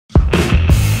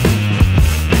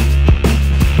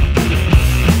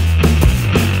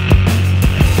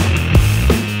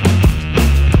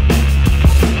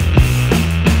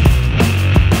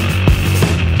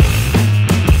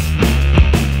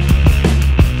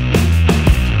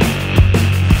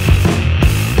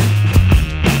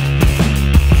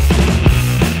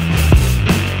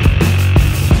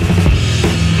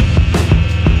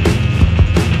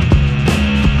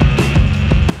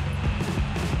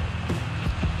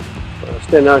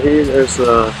Okay, now here there's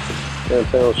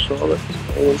downtown Charlotte.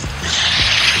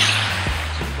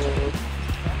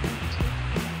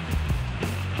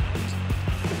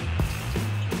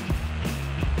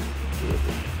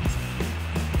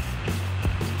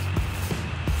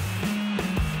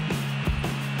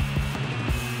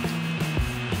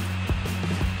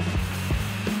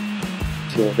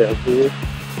 So down here,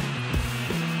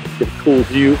 get a cool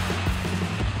view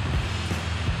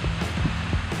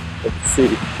of the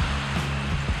city.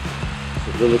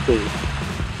 It's really cool.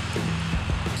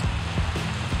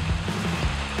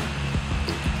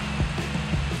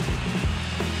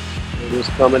 It is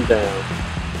coming down.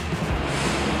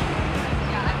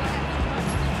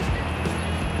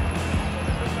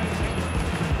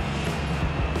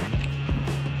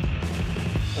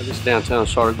 This downtown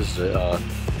Charlotte. This is I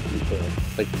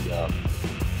think the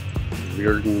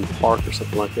Reardon Park or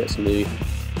something like that. It's new.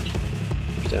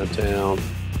 It's downtown.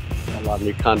 Got a lot of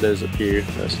new condos up here.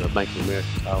 That's the Bank of America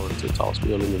Tower. It's the tallest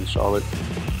building in Charlotte.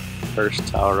 First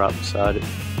tower right beside it.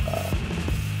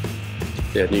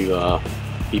 That new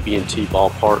BB&T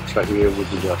ballparks right here with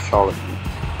the Charlotte.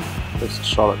 That's the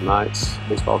Charlotte Knights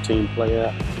baseball team play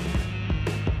at.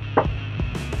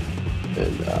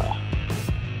 And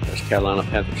there's Carolina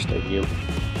Panthers Stadium.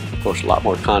 Of course, a lot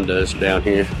more condos down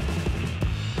here.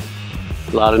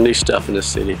 A lot of new stuff in this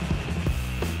city.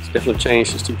 It's definitely changed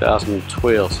since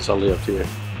 2012 since I lived here.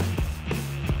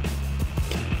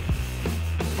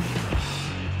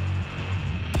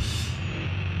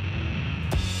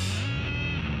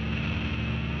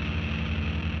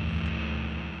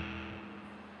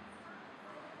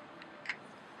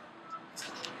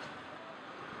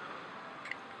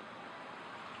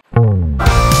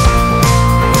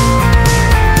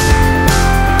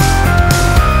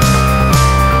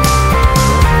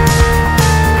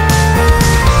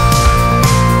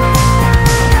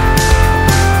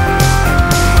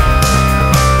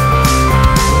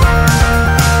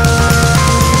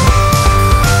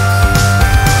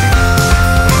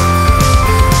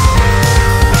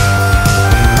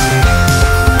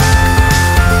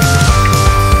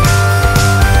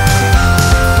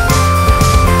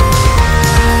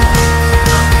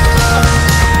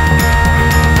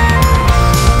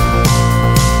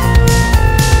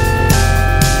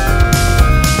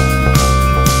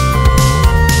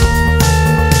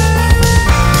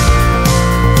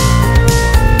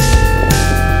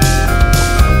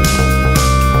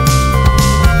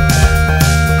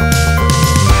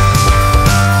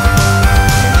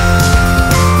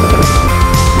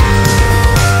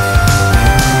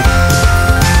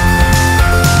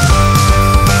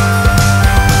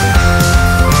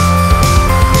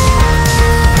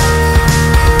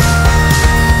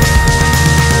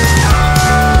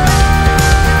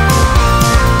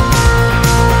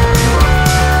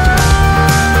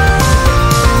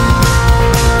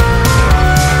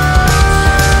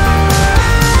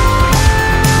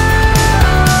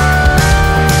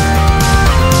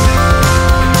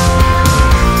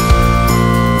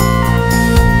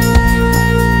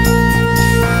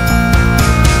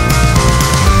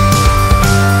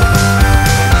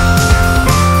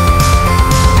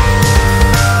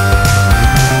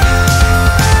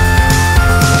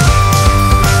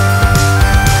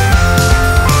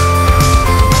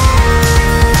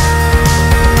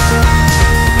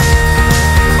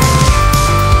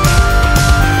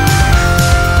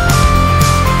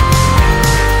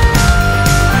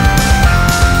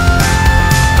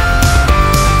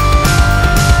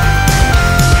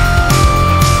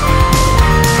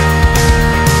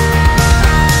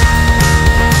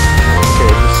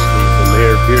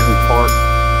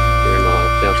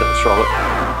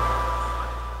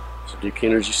 Duke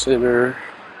Energy Center.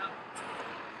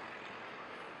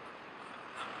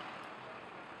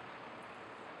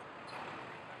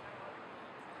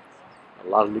 A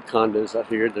lot of new condos out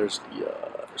here. There's the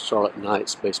Charlotte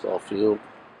Knights baseball field.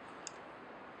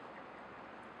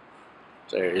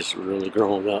 This area's really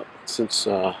grown up since,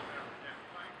 like I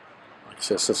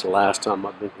said, since the last time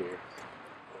I've been here.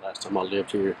 The last time I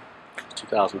lived here,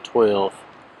 2012,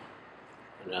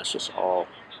 and that's just all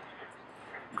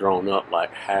grown up.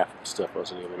 Like half the stuff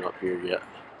wasn't even up here yet.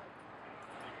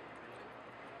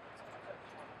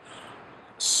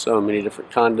 So many different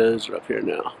condos are up here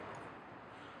now.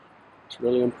 It's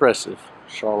really impressive.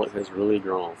 Charlotte has really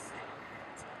grown.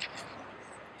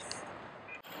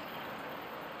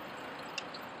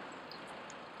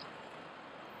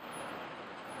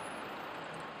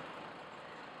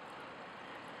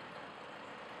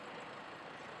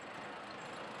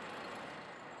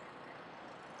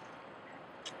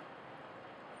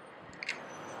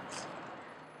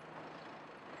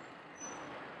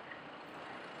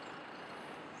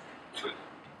 Here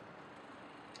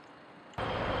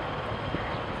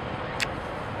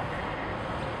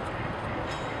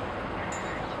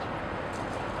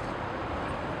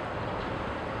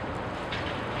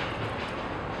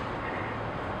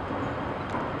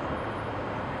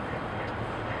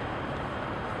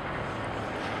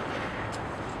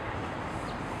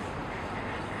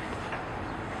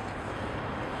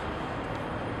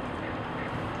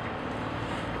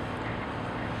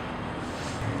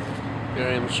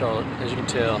I am in Charlotte. As you can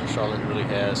tell, Charlotte really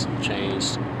has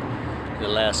changed in the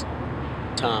last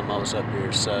time I was up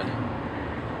here. So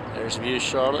there's the view of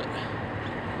Charlotte.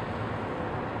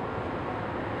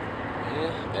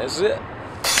 Yeah, that's it.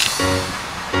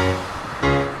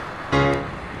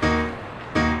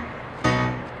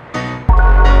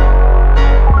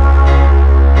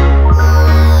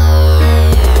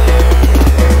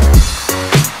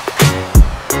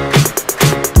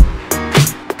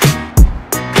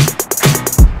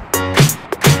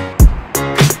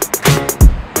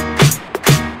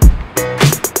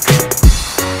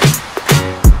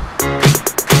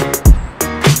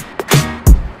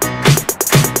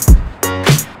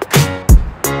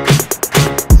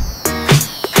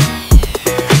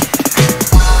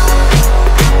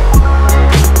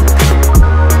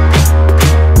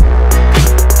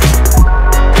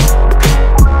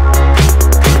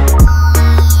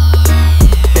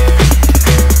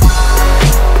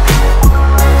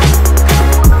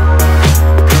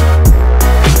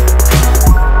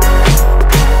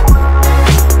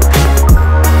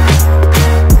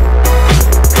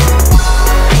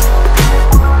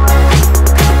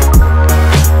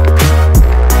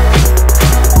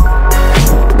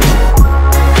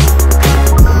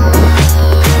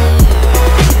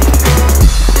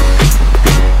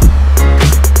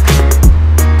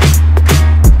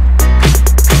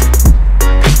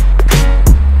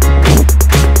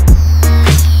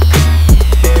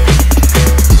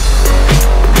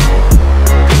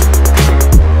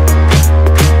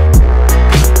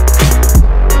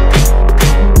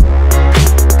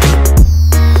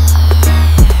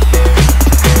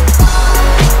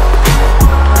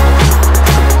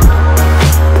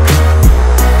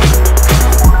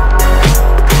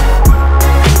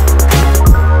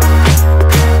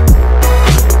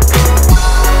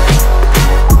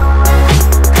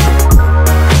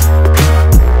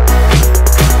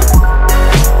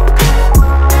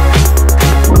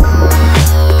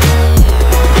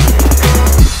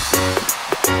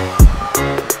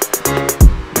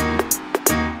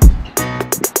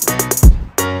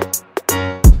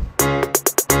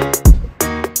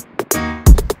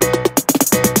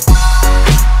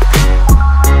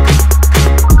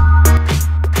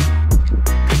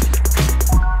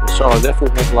 Charlotte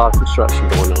definitely has a lot of construction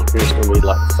going on. Here's going to be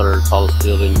like the third tallest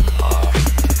building. The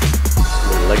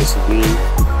Legacy Beam.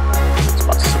 It's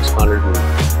about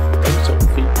 637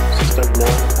 feet, 639.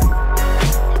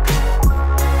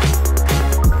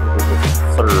 The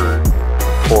third,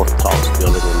 fourth tallest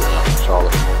building in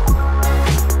Charlotte.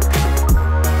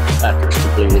 After it's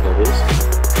completed, that is.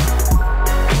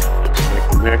 It's like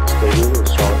the American Stadium in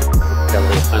Charlotte,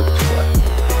 Carolina Panthers play.